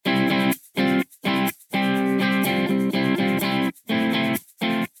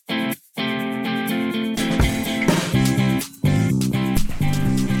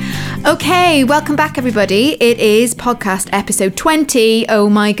Okay, welcome back everybody. It is podcast episode 20. Oh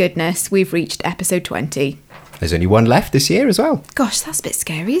my goodness, we've reached episode 20. There's only one left this year as well. Gosh, that's a bit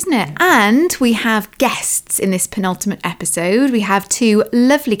scary, isn't it? And we have guests in this penultimate episode. We have two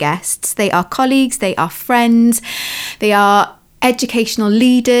lovely guests. They are colleagues, they are friends, they are educational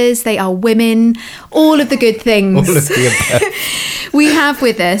leaders, they are women, all of the good things. All of the above. We have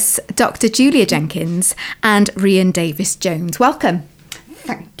with us Dr. Julia Jenkins and Rhian Davies-Jones. Welcome.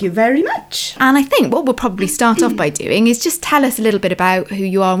 Thank you very much. And I think what we'll probably start off by doing is just tell us a little bit about who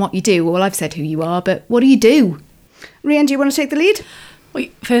you are and what you do. Well, I've said who you are, but what do you do? Rhian, do you want to take the lead? Well,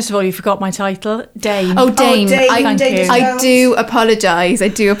 first of all, you forgot my title, Dame. Oh, Dame. Thank you. I do apologise.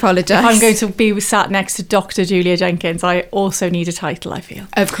 I'm going to be sat next to Dr. Julia Jenkins. I also need a title, I feel.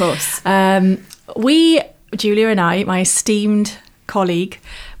 Of course. Julia and I, my esteemed colleague,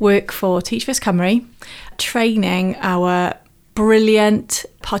 work for Teach First Cymru, training our brilliant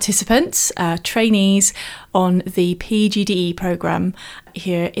participants, trainees on the PGDE programme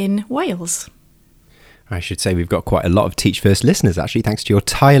here in Wales. I should say we've got quite a lot of Teach First listeners, actually, thanks to your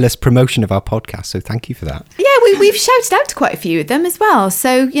tireless promotion of our podcast. So thank you for that. Yeah, we've shouted out to quite a few of them as well.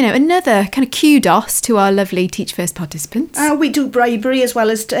 So, you know, another kind of kudos to our lovely Teach First participants. We do bribery as well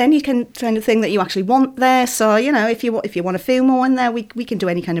as any kind of thing that you actually want there. So, you know, if you want to feel more in there, we can do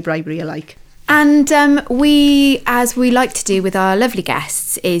any kind of bribery you like. And we, as we like to do with our lovely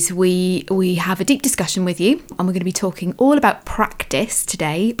guests, is we have a deep discussion with you, and we're going to be talking all about practice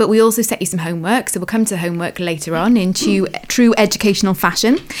today, but we also set you some homework, so we'll come to the homework later on in true educational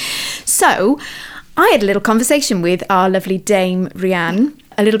fashion. So I had a little conversation with our lovely Dame Rhian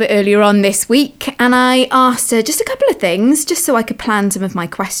a little bit earlier on this week, and I asked her just a couple of things, just so I could plan some of my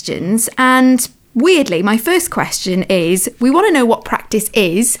questions. And weirdly, my first question is, we want to know what practice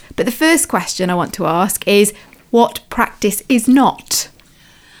is, but the first question I want to ask is what practice is not.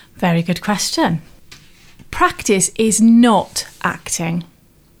 Very good question. Practice is not acting.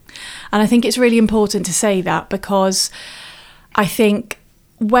 And I think it's really important to say that, because I think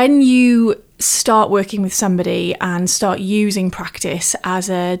when you start working with somebody and start using practice as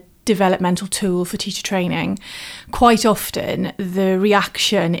a developmental tool for teacher training, quite often the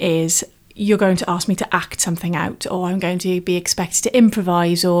reaction is, you're going to ask me to act something out, or I'm going to be expected to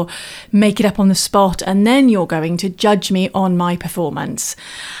improvise or make it up on the spot, and then you're going to judge me on my performance.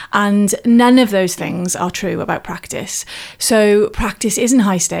 And none of those things are true about practice. So practice isn't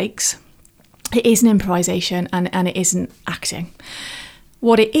high stakes, it isn't improvisation, and it isn't acting.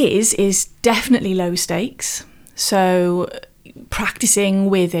 What it is definitely low stakes. So practicing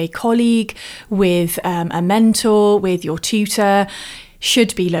with a colleague, with a mentor, with your tutor,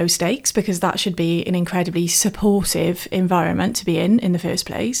 should be low stakes, because that should be an incredibly supportive environment to be in the first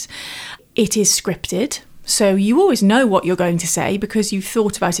place. It is scripted, so you always know what you're going to say because you've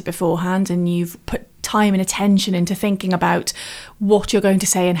thought about it beforehand and you've put time and attention into thinking about what you're going to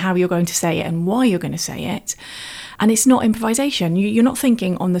say and how you're going to say it and why you're going to say it. And it's not improvisation. You're not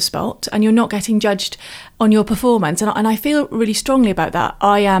thinking on the spot, and you're not getting judged on your performance. And I feel really strongly about that.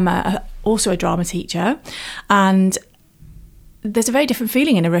 I am also a drama teacher, and there's a very different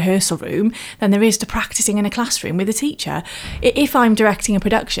feeling in a rehearsal room than there is to practicing in a classroom with a teacher. If I'm directing a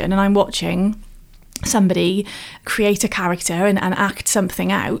production and I'm watching somebody create a character and act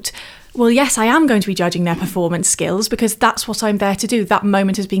something out, well, yes, I am going to be judging their performance skills, because that's what I'm there to do. That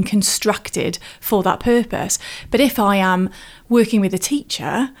moment has been constructed for that purpose. But if I am working with a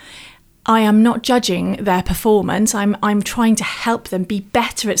teacher, I am not judging their performance. I'm trying to help them be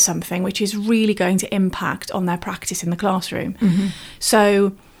better at something which is really going to impact on their practice in the classroom. Mm-hmm.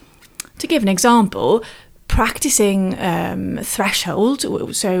 So, to give an example, practicing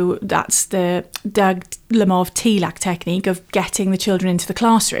threshold, so that's the Doug Lemov TLAC technique of getting the children into the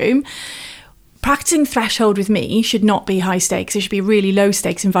classroom. Practicing threshold with me should not be high stakes. It should be a really low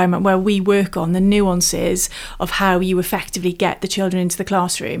stakes environment where we work on the nuances of how you effectively get the children into the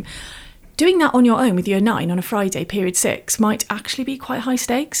classroom. Doing that on your own with year 9 on a Friday, period 6, might actually be quite high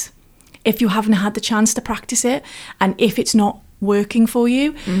stakes if you haven't had the chance to practice it and if it's not working for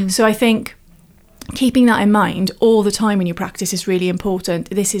you. So I think keeping that in mind all the time when you practice is really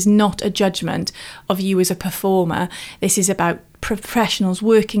important. This is not a judgment of you as a performer. This is about professionals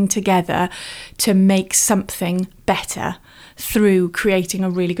working together to make something better through creating a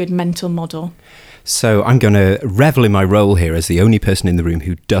really good mental model. So I'm going to revel in my role here as the only person in the room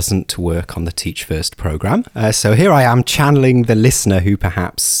who doesn't work on the Teach First programme. So here I am channeling the listener who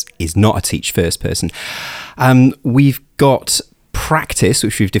perhaps is not a Teach First person. We've got practice,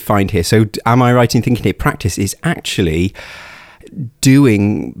 which we've defined here. So am I right in thinking here, practice is actually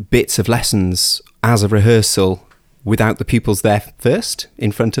doing bits of lessons as a rehearsal without the pupils there first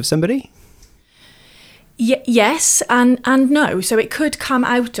in front of somebody? Yes and no. So it could come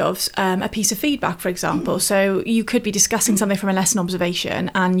out of a piece of feedback, for example. So you could be discussing something from a lesson observation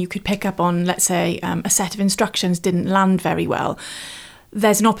and you could pick up on, let's say, a set of instructions didn't land very well.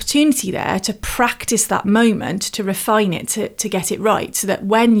 There's an opportunity there to practice that moment, to refine it, to get it right, so that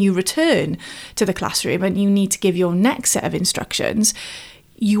when you return to the classroom and you need to give your next set of instructions,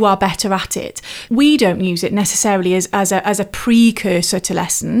 you are better at it. We don't use it necessarily as a precursor to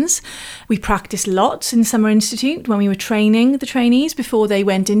lessons. We practiced lots in Summer Institute when we were training the trainees before they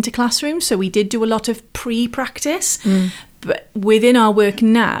went into classrooms. So we did do a lot of pre-practice. But within our work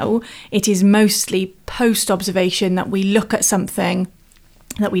now, it is mostly post-observation that we look at something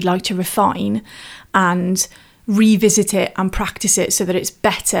that we'd like to refine and revisit it and practice it so that it's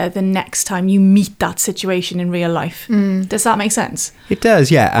better the next time you meet that situation in real life. Does that make sense? It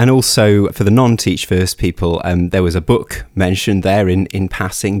does, yeah. And also for the non-Teach First people, there was a book mentioned there in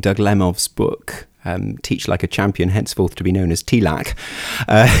passing, Doug Lemov's book, Teach Like a Champion, henceforth to be known as TLAC,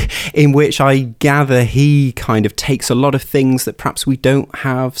 in which I gather he kind of takes a lot of things that perhaps we don't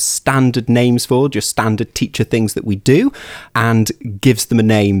have standard names for, just standard teacher things that we do, and gives them a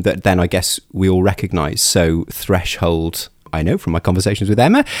name that then I guess we all recognise. So threshold, I know from my conversations with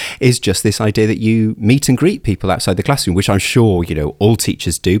Emma, is just this idea that you meet and greet people outside the classroom, which I'm sure, all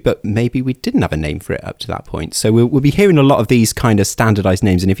teachers do, but maybe we didn't have a name for it up to that point. So we'll be hearing a lot of these kind of standardised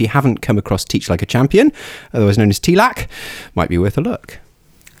names. And if you haven't come across Teach Like a Champion, otherwise known as TLAC, might be worth a look.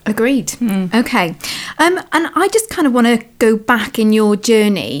 Agreed. Okay. And I just kind of want to go back in your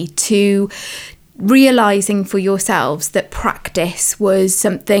journey to realising for yourselves that practice was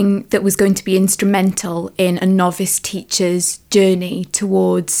something that was going to be instrumental in a novice teacher's journey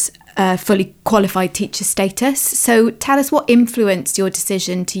towards fully qualified teacher status. So tell us what influenced your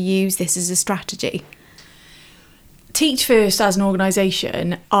decision to use this as a strategy. Teach First as an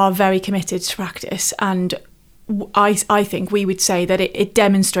organisation are very committed to practice, and I think we would say that it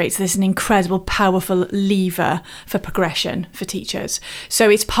demonstrates there's an incredible, powerful lever for progression for teachers. So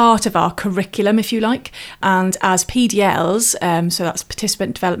it's part of our curriculum, if you like. And as PDLs, so that's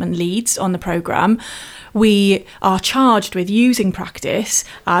Participant Development Leads on the programme, we are charged with using practice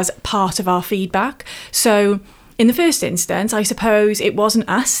as part of our feedback. So in the first instance, I suppose it wasn't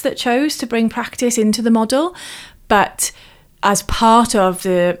us that chose to bring practice into the model, but as part of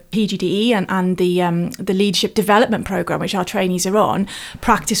the PGDE and the leadership development programme, which our trainees are on,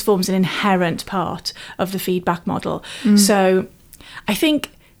 practice forms an inherent part of the feedback model. So I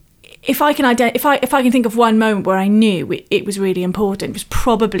think if I can think of one moment where I knew it was really important, it was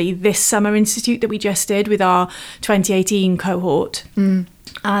probably this Summer Institute that we just did with our 2018 cohort.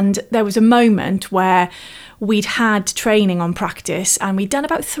 And there was a moment where we'd had training on practice and we'd done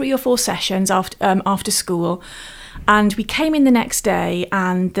about 3 or 4 sessions after school. And we came in the next day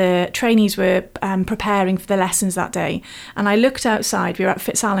and the trainees were preparing for the lessons that day. And I looked outside, we were at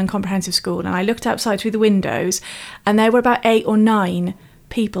Fitzallen Comprehensive School, and I looked outside through the windows and there were about 8 or 9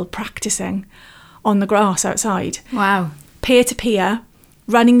 people practising on the grass outside. Wow. Peer to peer,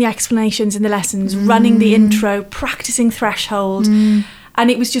 running the explanations in the lessons, running the intro, practising threshold.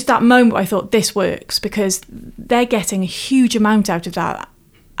 And it was just that moment where I thought, this works, because they're getting a huge amount out of that.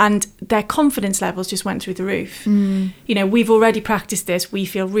 And their confidence levels just went through the roof. We've already practiced this. We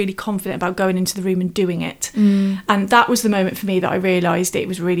feel really confident about going into the room and doing it. And that was the moment for me that I realised it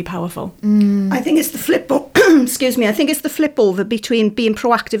was really powerful. I think it's the flip. Excuse me. I think it's the flip over between being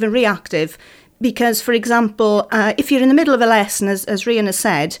proactive and reactive. Because, for example, if you're in the middle of a lesson, as Rhian has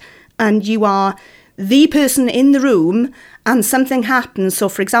said, and you are the person in the room and something happens. So,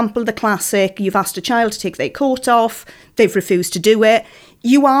 for example, the classic, you've asked a child to take their coat off, they've refused to do it.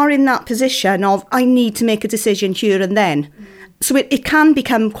 You are in that position of, I need to make a decision here and then. So it can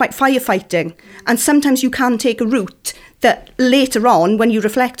become quite firefighting. And sometimes you can take a route that later on, when you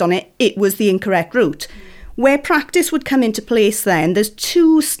reflect on it, it was the incorrect route. Where practice would come into place then, there's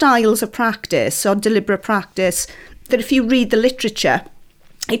 2 styles of practice or deliberate practice that if you read the literature,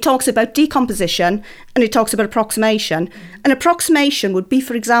 it talks about decomposition and it talks about approximation. An approximation would be,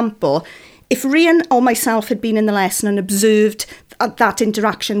 for example, if Rhian or myself had been in the lesson and observed that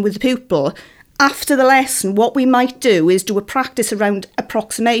interaction with the pupil, after the lesson, what we might do is do a practice around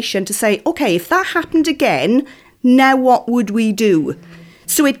approximation to say, okay, if that happened again, now what would we do?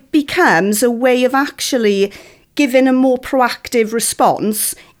 So it becomes a way of actually giving a more proactive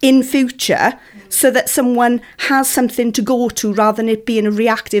response in future, so that someone has something to go to rather than it being a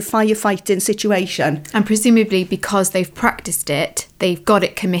reactive firefighting situation. And presumably because they've practiced it, they've got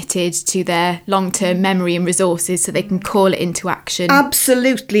it committed to their long-term memory and resources so they can call it into action.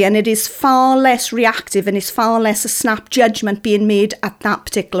 Absolutely, and it is far less reactive and it's far less a snap judgment being made at that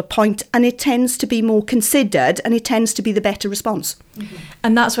particular point, and it tends to be more considered and it tends to be the better response. Mm-hmm.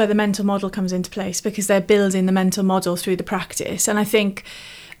 And that's where the mental model comes into place, because they're building the mental model through the practice. And I think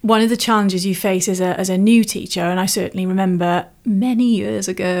one of the challenges you face as a new teacher, and I certainly remember many years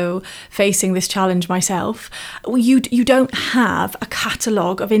ago facing this challenge myself, you don't have a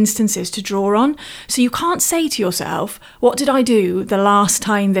catalogue of instances to draw on. So you can't say to yourself, what did I do the last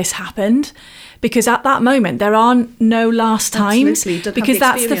time this happened? Because at that moment, there are no last times, because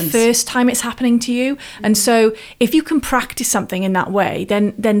that's the first time it's happening to you. And so if you can practice something in that way,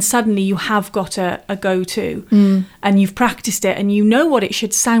 then suddenly you have got a go-to and you've practiced it and you know what it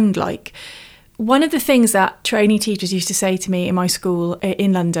should sound like. One of the things that trainee teachers used to say to me in my school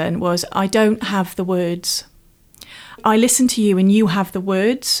in London was, I don't have the words. I listen to you and you have the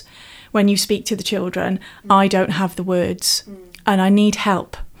words. When you speak to the children, I don't have the words and I need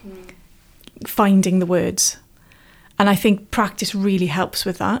help finding the words. And I think practice really helps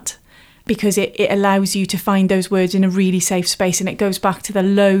with that, because it allows you to find those words in a really safe space, and it goes back to the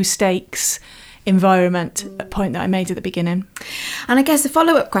low stakes environment point that I made at the beginning. And I guess the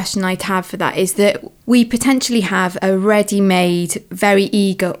follow-up question I'd have for that is that we potentially have a ready-made, very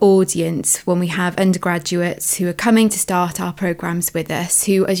eager audience when we have undergraduates who are coming to start our programmes with us,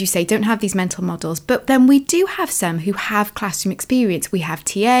 who, as you say, don't have these mental models. But then we do have some who have classroom experience. We have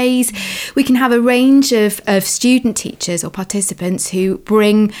TAs. We can have a range of student teachers or participants who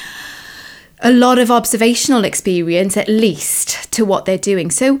bring a lot of observational experience, at least, to what they're doing.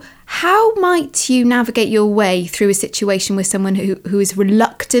 So how might you navigate your way through a situation with someone who is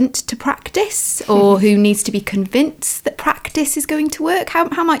reluctant to practice or who needs to be convinced that practice is going to work?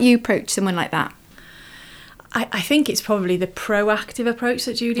 How might you approach someone like that? I think it's probably the proactive approach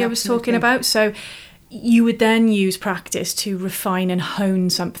that Julia was talking about. So you would then use practice to refine and hone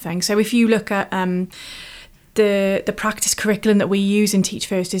something. So if you look at the practice curriculum that we use in Teach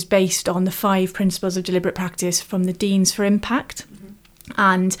First is based on the 5 principles of deliberate practice from the Deans for Impact.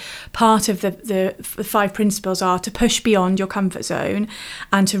 And part of the 5 principles are to push beyond your comfort zone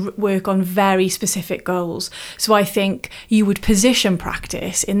and to work on very specific goals. So I think you would position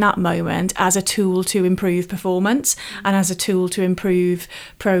practice in that moment as a tool to improve performance and as a tool to improve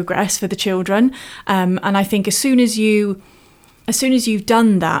progress for the children. And I think as soon as you've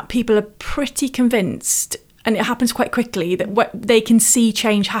done that, people are pretty convinced, and it happens quite quickly, that they can see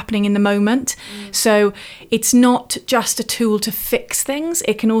change happening in the moment. So it's not just a tool to fix things.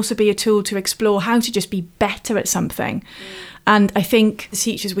 It can also be a tool to explore how to just be better at something. And I think the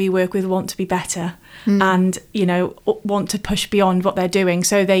teachers we work with want to be better and, want to push beyond what they're doing.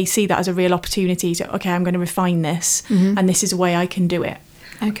 So they see that as a real opportunity to, okay, I'm going to refine this and this is a way I can do it.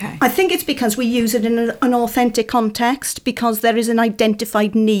 Okay. I think it's because we use it in an authentic context, because there is an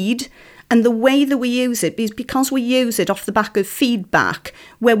identified need. And the way that we use it is because we use it off the back of feedback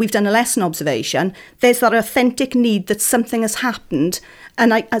where we've done a lesson observation. There's that authentic need that something has happened,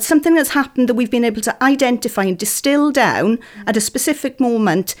 and something that's happened that we've been able to identify and distill down at a specific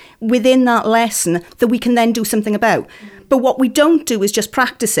moment within that lesson that we can then do something about. But what we don't do is just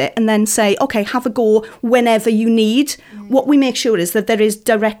practice it and then say, okay, have a go whenever you need. What we make sure is that there is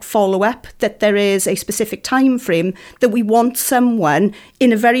direct follow-up, that there is a specific time frame, that we want someone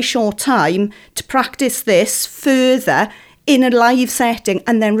in a very short time to practice this further in a live setting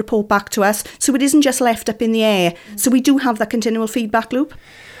and then report back to us. So it isn't just left up in the air. So we do have that continual feedback loop.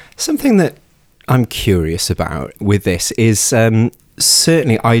 Something that I'm curious about with this is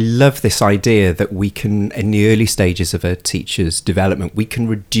certainly I love this idea that we can, in the early stages of a teacher's development, we can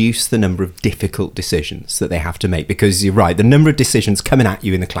reduce the number of difficult decisions that they have to make, because you're right, the number of decisions coming at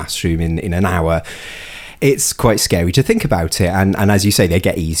you in the classroom in an hour, it's quite scary to think about it. And as you say, they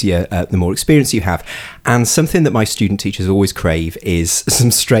get easier the more experience you have. And something that my student teachers always crave is some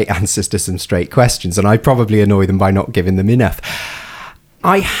straight answers to some straight questions. And I probably annoy them by not giving them enough.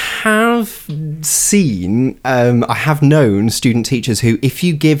 I have seen, I have known student teachers who, if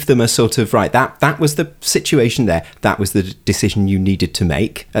you give them a sort of, right, that was the situation there, that was the decision you needed to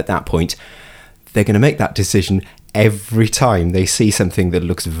make at that point, they're going to make that decision every time they see something that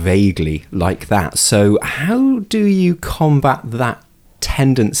looks vaguely like that. So how do you combat that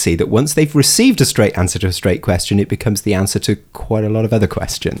tendency that once they've received a straight answer to a straight question, it becomes the answer to quite a lot of other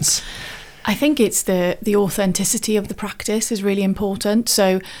questions? I think it's the authenticity of the practice is really important.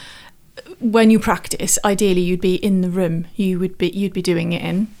 So when you practice, ideally you'd be in the room. You'd be doing it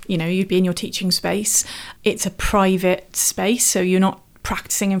in, you'd be in your teaching space. It's a private space, so you're not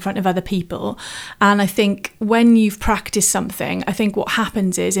practicing in front of other people. And I think when you've practiced something, I think what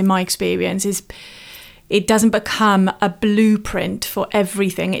happens is, in my experience, is it doesn't become a blueprint for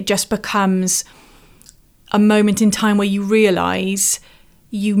everything. It just becomes a moment in time where you realise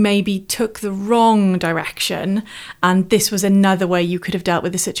you maybe took the wrong direction and this was another way you could have dealt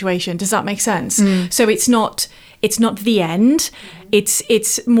with the situation. Does that make sense? So it's not the end.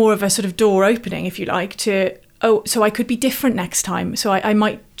 It's more of a sort of door opening, if you like, to, so I could be different next time. So I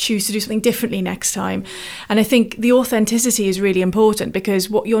might choose to do something differently next time. And I think the authenticity is really important, because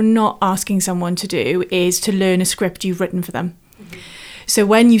what you're not asking someone to do is to learn a script you've written for them. So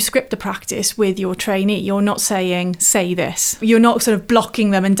when you script the practice with your trainee, you're not saying, say this. You're not sort of blocking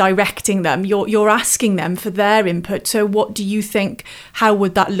them and directing them. You're asking them for their input. So what do you think? How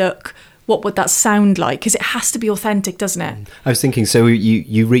would that look? What would that sound like? Because it has to be authentic, doesn't it? I was thinking, so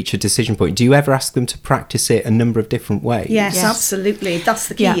you reach a decision point. Do you ever ask them to practice it a number of different ways? Yes. Absolutely. That's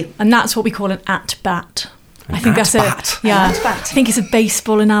the key. Yeah. And that's what we call an at-bat. I think that's I think it's a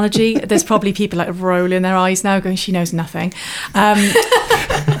baseball analogy. There's probably people like rolling their eyes now going, she knows nothing.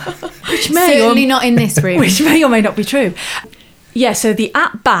 Which may certainly not in this room. Which may or may not be true. Yeah, so the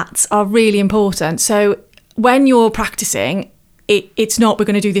at-bats are really important. So when you're practicing, it's not, we're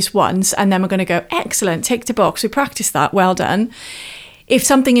going to do this once and then we're going to go, excellent, tick the box, we practiced that, well done. If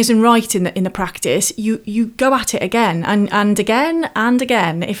something isn't right in the practice, you go at it again and again and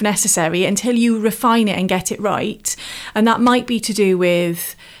again, if necessary, until you refine it and get it right. And that might be to do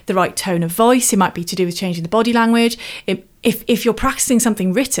with the right tone of voice. It might be to do with changing the body language. If you're practicing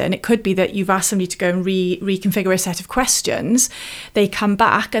something written, it could be that you've asked somebody to go and reconfigure a set of questions. They come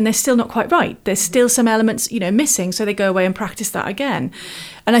back and they're still not quite right. There's still some elements, missing. So they go away and practice that again.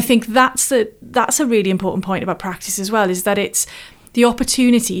 And I think that's a really important point about practice as well, is that it's the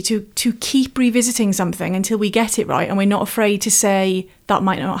opportunity to keep revisiting something until we get it right, and we're not afraid to say that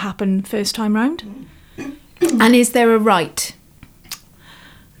might not happen first time round. And is there a right?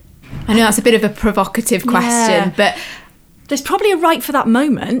 I know that's a bit of a provocative question, but there's probably a right for that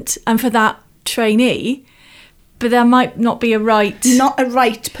moment and for that trainee, but there might not be a right. Not a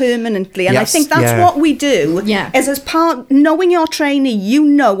right permanently. And Yes, I think that's what we do. Yeah. Is as part, knowing your trainee, you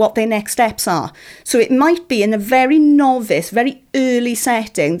know what their next steps are. So it might be in a very novice, very early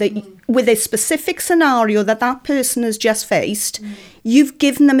setting, that with a specific scenario that person has just faced, you've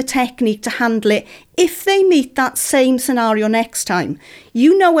given them a technique to handle it. If they meet that same scenario next time,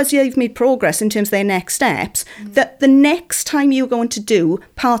 you know, as you've made progress in terms of their next steps, that the next time you're going to do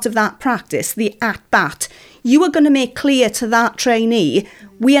part of that practice, the at-bat, you are going to make clear to that trainee,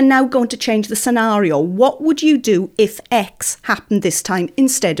 we are now going to change the scenario. What would you do if X happened this time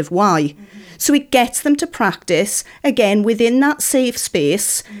instead of Y? So it gets them to practice, again, within that safe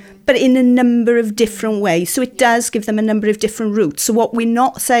space, but in a number of different ways. So it does give them a number of different routes. So what we're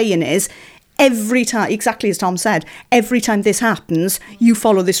not saying is, every time, exactly as Tom said, every time this happens, you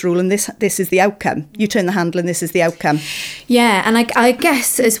follow this rule and this is the outcome. You turn the handle and this is the outcome. Yeah, and I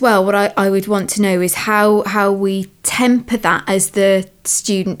guess as well, what I would want to know is how we temper that as the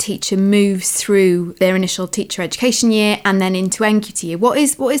student teacher moves through their initial teacher education year and then into NQT year. What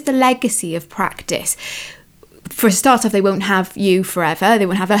is the legacy of practice? For a start off, they won't have you forever. They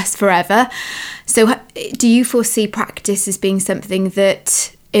won't have us forever. So do you foresee practice as being something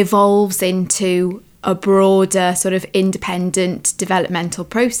that evolves into a broader sort of independent developmental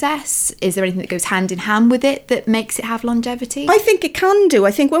process? Is there anything that goes hand in hand with it that makes it have longevity? I think it can do.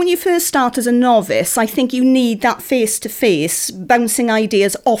 I think when you first start as a novice, I think you need that face-to-face bouncing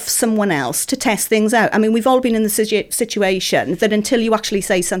ideas off someone else to test things out. I mean, we've all been in the situation that until you actually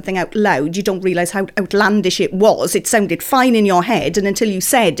say something out loud, you don't realise how outlandish it was. It sounded fine in your head, and until you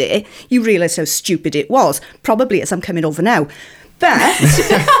said it, you realise how stupid it was. Probably as I'm coming over now. But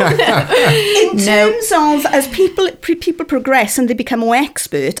in terms of as people progress and they become more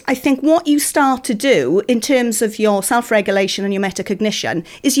expert, I think what you start to do in terms of your self-regulation and your metacognition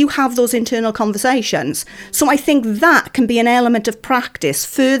is you have those internal conversations. So I think that can be an element of practice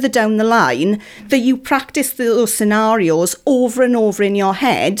further down the line, that you practice those scenarios over and over in your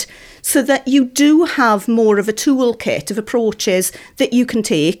head, so that you do have more of a toolkit of approaches that you can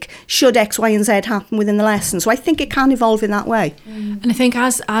take should X, Y and Z happen within the lesson. So I think it can evolve in that way. And I think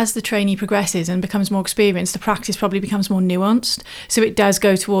as the trainee progresses and becomes more experienced, the practice probably becomes more nuanced. So it does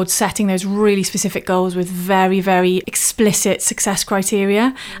go towards setting those really specific goals with very, very explicit success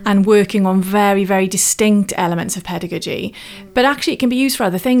criteria and working on very, very distinct elements of pedagogy. But actually it can be used for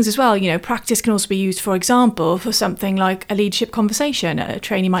other things as well. You know, practice can also be used, for example, for something like a leadership conversation. A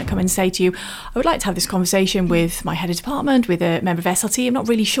trainee might come and say to you, I would like to have this conversation with my head of department, with a member of SLT. I'm not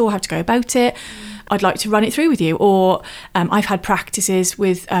really sure how to go about it. I'd like to run it through with you. Or I've had practices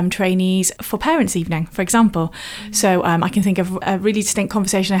with trainees for parents' evening, for example. So I can think of a really distinct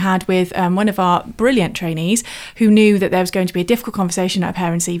conversation I had with one of our brilliant trainees who knew that there was going to be a difficult conversation at a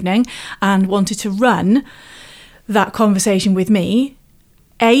parents' evening and wanted to run that conversation with me,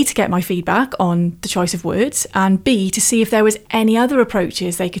 A, to get my feedback on the choice of words, and B, to see if there was any other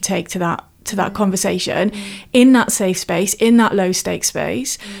approaches they could take to that conversation in that safe space, in that low stake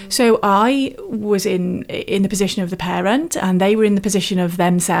space. So I was in the position of the parent and they were in the position of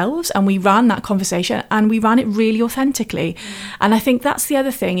themselves, and we ran that conversation and we ran it really authentically. And I think that's the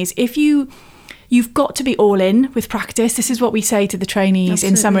other thing, is if you've got to be all in with practice. This is what we say to the trainees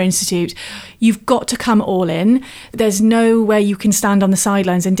in Summer Institute. You've got to come all in. There's no way you can stand on the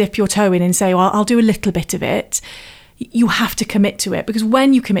sidelines and dip your toe in and say, well, I'll do a little bit of it. You have to commit to it, because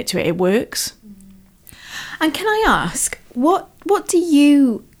when you commit to it, it works. And can I ask, what do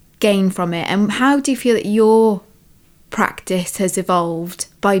you gain from it, and how do you feel that your practice has evolved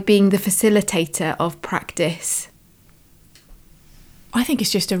by being the facilitator of practice? I think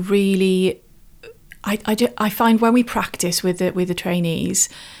it's just a really... I find when we practice with the trainees,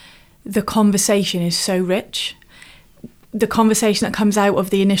 the conversation is so rich. The conversation that comes out of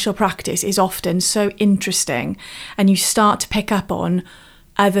the initial practice is often so interesting, and you start to pick up on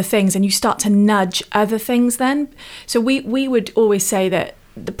other things and you start to nudge other things then. So we would always say that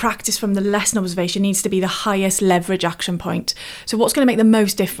the practice from the lesson observation needs to be the highest leverage action point. So what's going to make the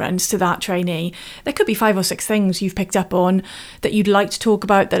most difference to that trainee? There could be 5 or 6 things you've picked up on that you'd like to talk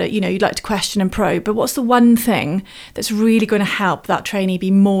about, that you'd like to question and probe, but what's the one thing that's really going to help that trainee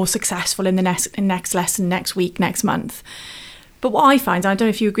be more successful in the next lesson, next week, next month? But what I find, and I don't know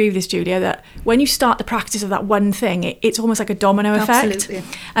if you agree with this, Julia, that when you start the practice of that one thing, it's almost like a domino effect. Absolutely.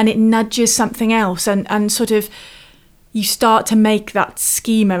 And it nudges something else, and sort of you start to make that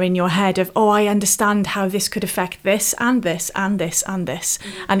schema in your head of, oh, I understand how this could affect this and this and this and this.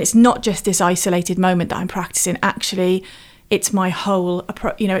 And it's not just this isolated moment that I'm practicing. Actually, it's my whole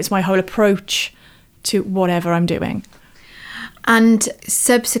approach to whatever I'm doing. And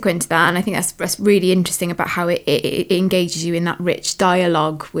subsequent to that, and I think that's really interesting about how it engages you in that rich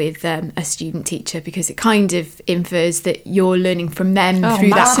dialogue with a student teacher, because it kind of infers that you're learning from them through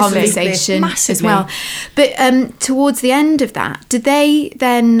that conversation as well. But towards the end of that, do they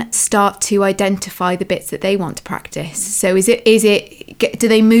then start to identify the bits that they want to practice? So do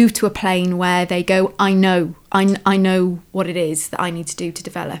they move to a plane where they go, I know what it is that I need to do to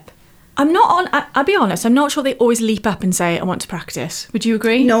develop? I'll be honest, I'm not sure they always leap up and say, I want to practice. Would you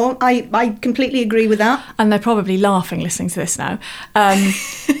agree? No, I completely agree with that. And they're probably laughing listening to this now.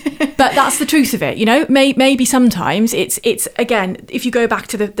 But that's the truth of it, Maybe sometimes it's again, if you go back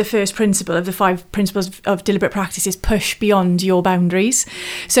to the first principle of the 5 principles of deliberate practice, is push beyond your boundaries.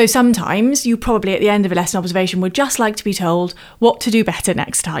 So sometimes you probably at the end of a lesson observation would just like to be told what to do better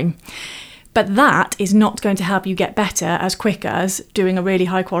next time. But that is not going to help you get better as quick as doing a really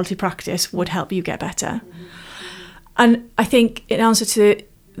high quality practice would help you get better. And I think in answer to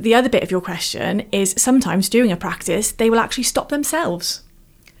the other bit of your question is, sometimes doing a practice, they will actually stop themselves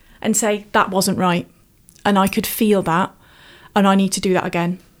and say, that wasn't right. And I could feel that, and I need to do that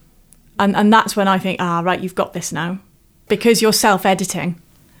again. And that's when I think, right, you've got this now, because you're self-editing.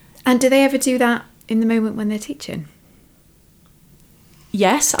 And do they ever do that in the moment when they're teaching?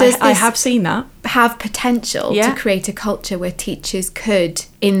 Yes, I have seen that. Have potential to create a culture where teachers could,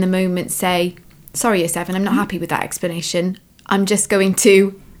 in the moment, say, sorry, Year 7, I'm not happy with that explanation. I'm just going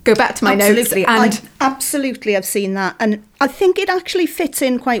to go back to my notes. Absolutely, I've seen that. And I think it actually fits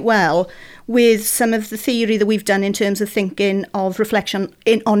in quite well with some of the theory that we've done in terms of thinking of reflection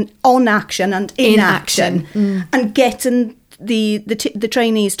on action and inaction, and getting the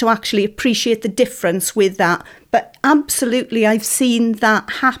trainees to actually appreciate the difference with that. But absolutely, I've seen that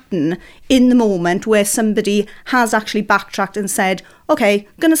happen in the moment where somebody has actually backtracked and said, okay,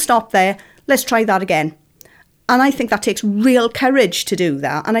 going to stop there, let's try that again. And I think that takes real courage to do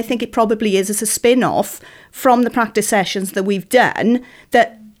that. And I think it probably is as a spin-off from the practice sessions that we've done,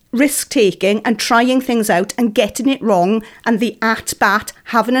 that risk-taking and trying things out and getting it wrong, and the at-bat,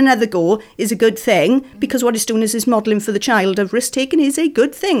 having another go, is a good thing, because what it's doing is modelling for the child of risk-taking is a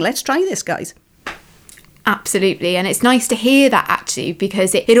good thing. Let's try this, guys. Absolutely. And it's nice to hear that, actually,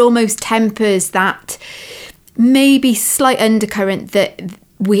 because it almost tempers that maybe slight undercurrent that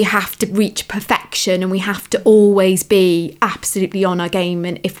we have to reach perfection and we have to always be absolutely on our game.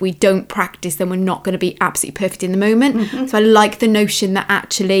 And if we don't practice, then we're not going to be absolutely perfect in the moment. Mm-hmm. So I like the notion that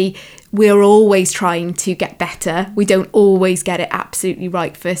actually we're always trying to get better. We don't always get it absolutely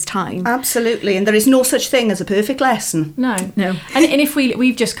right first time. Absolutely. And there is no such thing as a perfect lesson. No. And if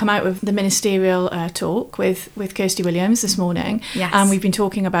we've just come out with the ministerial talk with Kirsty Williams this morning. Yes. And we've been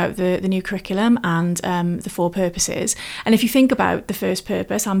talking about the new curriculum and the 4 purposes. And if you think about the first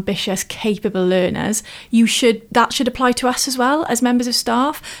purpose, ambitious, capable learners, that should apply to us as well as members of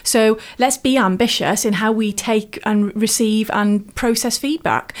staff. So let's be ambitious in how we take and receive and process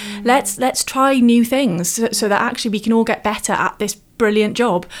feedback. Let's try new things so that actually we can all get better at this brilliant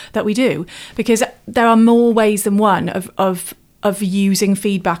job that we do, because there are more ways than one of using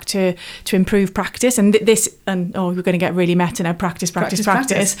feedback to improve practice. And we're going to get really meta now, practice. But this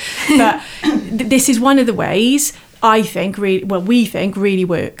is one of the ways we think really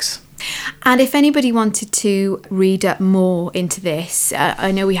works. And if anybody wanted to read up more into this,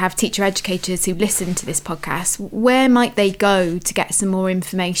 I know we have teacher educators who listen to this podcast. Where might they go to get some more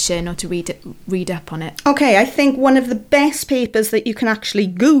information or to read up on it? Okay, I think one of the best papers that you can actually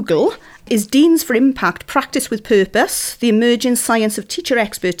Google is Deans for Impact, Practice with Purpose, the Emerging Science of Teacher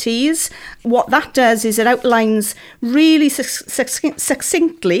Expertise. What that does is it outlines really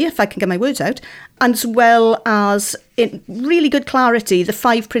succinctly, if I can get my words out, as well as in really good clarity, the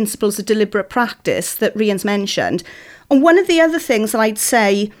 5 principles of deliberate practice that Rhian's mentioned. And one of the other things that I'd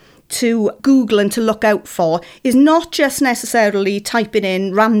say to Google and to look out for is not just necessarily typing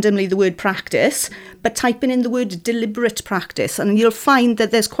in randomly the word practice, but typing in the word deliberate practice. And you'll find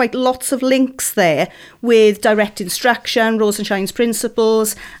that there's quite lots of links there with direct instruction, Rosenshine's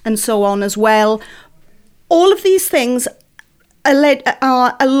principles, and so on as well. All of these things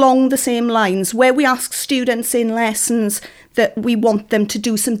are along the same lines, where we ask students in lessons that we want them to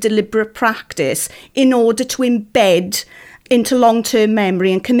do some deliberate practice in order to embed into long-term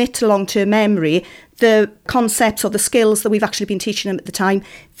memory and commit to long-term memory the concepts or the skills that we've actually been teaching them at the time.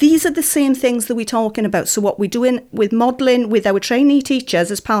 These are the same things that we're talking about. So what we're doing with modelling with our trainee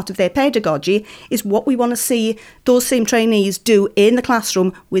teachers as part of their pedagogy is what we want to see those same trainees do in the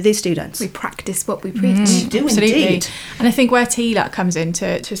classroom with their students. We practice what we preach. We do Absolutely. Indeed. And I think where TLAC comes in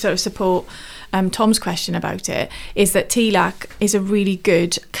to sort of support Tom's question about it is that TLAC is a really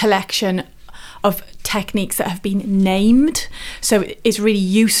good collection of techniques that have been named. So it's really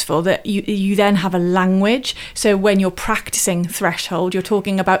useful that you then have a language. So when you're practicing threshold, you're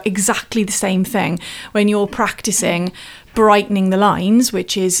talking about exactly the same thing. When you're practicing brightening the lines,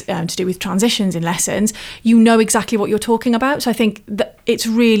 which is to do with transitions in lessons, you know exactly what you're talking about. So I think that it's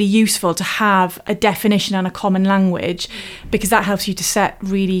really useful to have a definition and a common language, because that helps you to set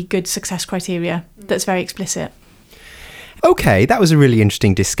really good success criteria that's very explicit. Okay, that was a really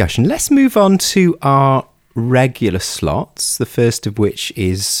interesting discussion. Let's move on to our regular slots, the first of which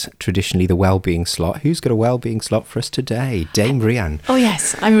is traditionally the wellbeing slot. Who's got a wellbeing slot for us today? Dame Rhian. Oh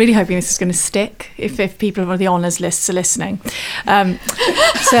yes, I'm really hoping this is going to stick if people on the honours lists are listening. Which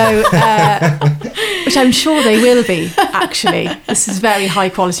I'm sure they will be, actually. This is very high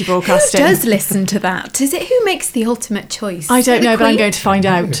quality broadcasting. Who does listen to that? Is it who makes the ultimate choice? I don't know, but I'm going to find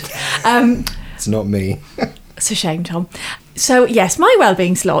out. It's not me. It's a shame, Tom. So yes, my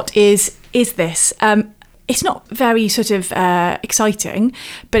wellbeing slot is this. It's not very sort of exciting,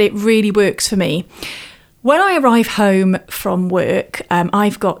 but it really works for me. When I arrive home from work,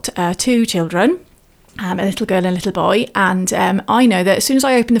 I've got 2 children, a little girl and a little boy, and I know that as soon as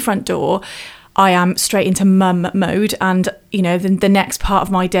I open the front door, I am straight into mum mode, and the next part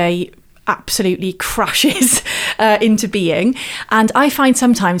of my day absolutely crashes into being. And I find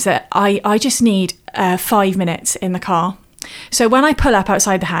sometimes that I just need 5 minutes in the car. So when I pull up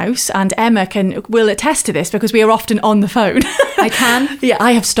outside the house, and Emma will attest to this because we are often on the phone. I can. Yeah,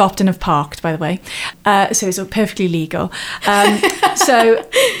 I have stopped and have parked, by the way. So it's all perfectly legal. So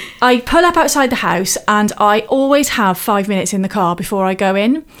I pull up outside the house and I always have 5 minutes in the car before I go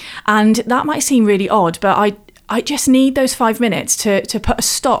in. And that might seem really odd, but I just need those 5 minutes to put a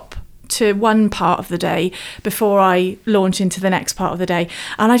stop to one part of the day before I launch into the next part of the day.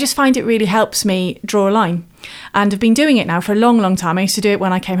 And I just find it really helps me draw a line. And I've been doing it now for a long, long time. I used to do it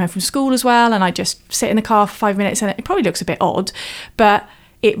when I came home from school as well, and I just sit in the car for 5 minutes, and it probably looks a bit odd, but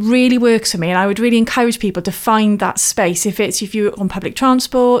it really works for me. And I would really encourage people to find that space, if you're on public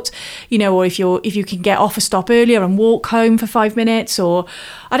transport, or if you can get off a stop earlier and walk home for 5 minutes, or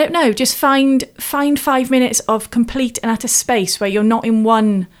I don't know, just find 5 minutes of complete and utter space where you're not in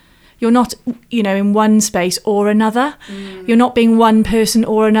one You're not, in one space or another. You're not being one person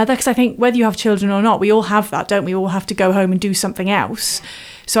or another. Because I think whether you have children or not, we all have that, don't we? We all have to go home and do something else.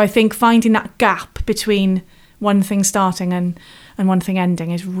 So I think finding that gap between one thing starting and one thing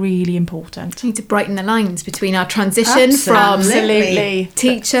ending is really important. We need to brighten the lines between our transition from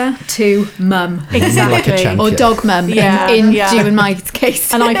teacher to mum. Exactly. Like a champion. Or dog mum in Ju and my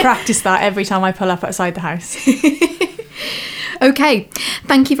case. And I practice that every time I pull up outside the house. Okay,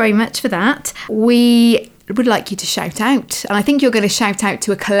 thank you very much for that. We would like you to shout out. And I think you're going to shout out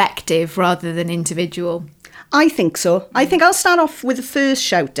to a collective rather than individual. I think so. I think I'll start off with the first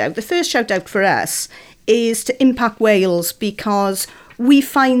shout out. The first shout out for us is to Impact Wales, because we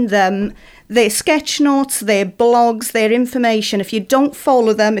find them, their sketch notes, their blogs, their information. If you don't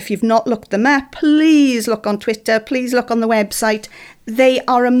follow them, if you've not looked them up, please look on Twitter, please look on the website. They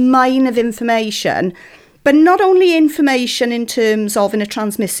are a mine of information, but not only information in terms of in a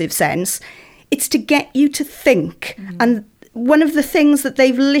transmissive sense, it's to get you to think. And one of the things that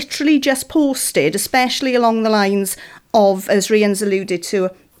they've literally just posted, especially along the lines of, as Rhian's alluded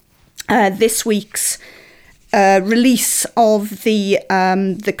to, this week's release of the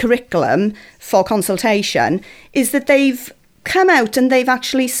curriculum for consultation, is that they've come out and they've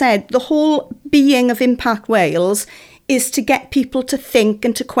actually said the whole being of Impact Wales is to get people to think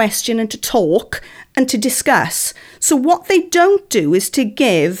and to question and to talk and to discuss. So what they don't do is to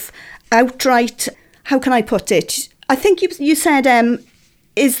give outright, how can I put it? I think you said,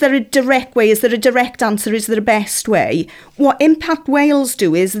 is there a direct way? Is there a direct answer? Is there a best way? What Impact Wales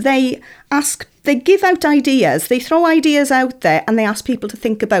do is they give out ideas, they throw ideas out there and they ask people to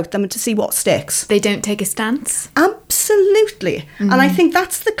think about them and to see what sticks. They don't take a stance? Absolutely. And I think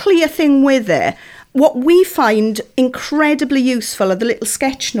that's the clear thing with it. What we find incredibly useful are the little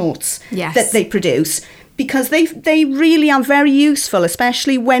sketch notes that they produce, because they really are very useful,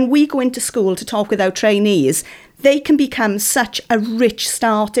 especially when we go into school to talk with our trainees. They can become such a rich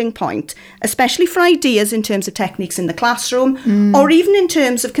starting point, especially for ideas in terms of techniques in the classroom, or even in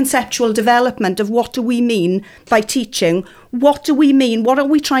terms of conceptual development of what do we mean by teaching, what do we mean, what are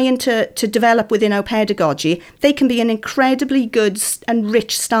we trying to develop within our pedagogy. They can be an incredibly good and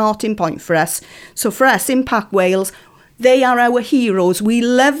rich starting point for us. So for us, Impact Wales, they are our heroes. We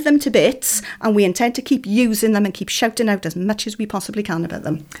love them to bits and we intend to keep using them and keep shouting out as much as we possibly can about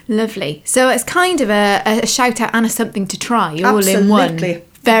them. Lovely. So it's kind of a shout out and a something to try all in one.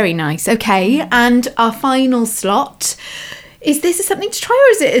 Very nice. Okay. And our final slot. Is this a something to try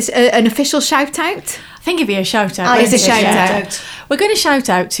or is it an official shout out? I think it'd be a shout out. It's a shout out. We're going to shout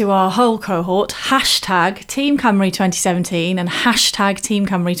out to our whole cohort, hashtag Team Cymru 2017 and hashtag Team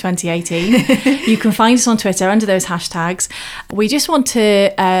Cymru 2018. You can find us on Twitter under those hashtags. We just want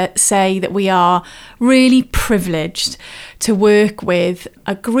to say that we are really privileged to work with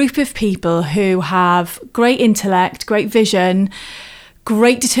a group of people who have great intellect, great vision,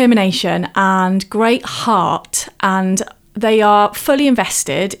 great determination and great heart, and they are fully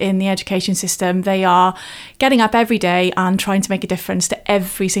invested in the education system. They are getting up every day and trying to make a difference to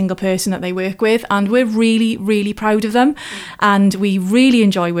every single person that they work with. And we're really, really proud of them. And we really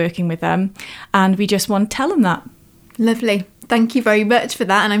enjoy working with them. And we just want to tell them that. Lovely. Thank you very much for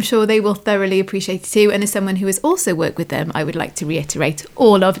that. And I'm sure they will thoroughly appreciate it too. And as someone who has also worked with them, I would like to reiterate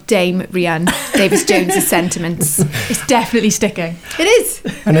all of Dame Rhian Davies-Jones's sentiments. It's definitely sticking. It is.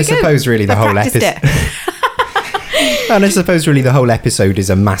 And I suppose really the whole episode... And I suppose really the whole episode is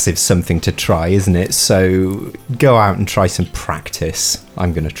a massive something to try, isn't it? So go out and try some practice.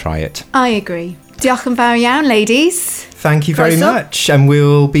 I'm going to try it. I agree. Diolch yn fawr iawn, ladies. Thank you very much. And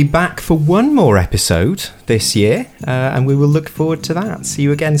we'll be back for one more episode this year. And we will look forward to that. See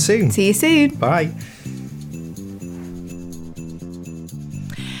you again soon. See you soon. Bye.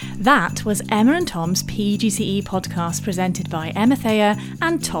 That was Emma and Tom's PGCE podcast presented by Emma Thayer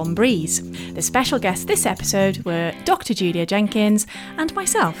and Tom Breeze. The special guests this episode were Dr. Julia Jenkins and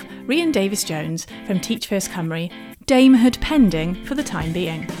myself, Rhian Davies-Jones from Teach First Cymru, damehood pending for the time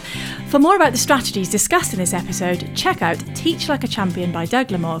being. For more about the strategies discussed in this episode, check out Teach Like a Champion by Doug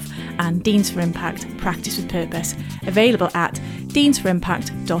Lemov and Deans for Impact, Practice with Purpose, available at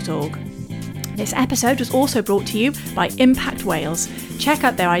deansforimpact.org. This episode was also brought to you by Impact Wales. Check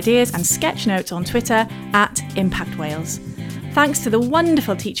out their ideas and sketch notes on Twitter at Impact Wales. Thanks to the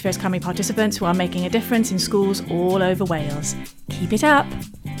wonderful Teach First Cymru participants who are making a difference in schools all over Wales. Keep it up.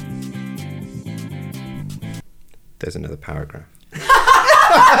 There's another paragraph.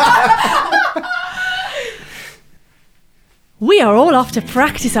 We are all off to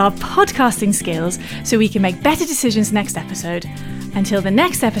practice our podcasting skills so we can make better decisions next episode. Until the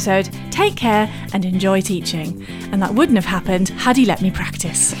next episode, take care and enjoy teaching. And that wouldn't have happened had he let me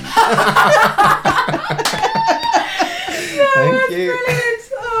practice. Thank you. Brilliant.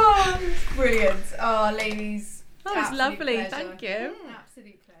 Oh, brilliant. Oh, ladies. That was lovely. Pleasure. Thank you.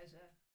 Absolute pleasure.